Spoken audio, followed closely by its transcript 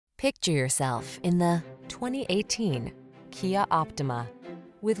Picture yourself in the 2018 Kia Optima.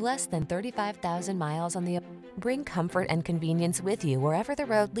 With less than 35,000 miles on the bring comfort and convenience with you wherever the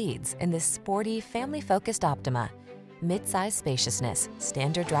road leads in this sporty, family-focused Optima. Mid-size spaciousness,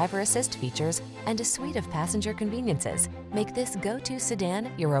 standard driver assist features, and a suite of passenger conveniences make this go-to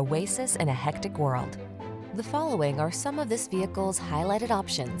sedan your oasis in a hectic world. The following are some of this vehicle's highlighted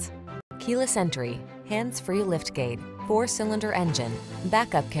options: keyless entry, hands-free liftgate, 4-cylinder engine,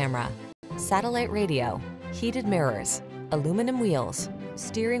 backup camera, satellite radio, heated mirrors, aluminum wheels,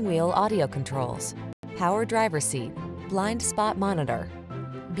 steering wheel audio controls, power driver seat, blind spot monitor.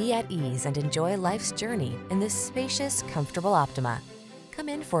 Be at ease and enjoy life's journey in this spacious, comfortable Optima. Come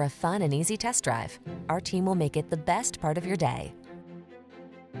in for a fun and easy test drive. Our team will make it the best part of your day.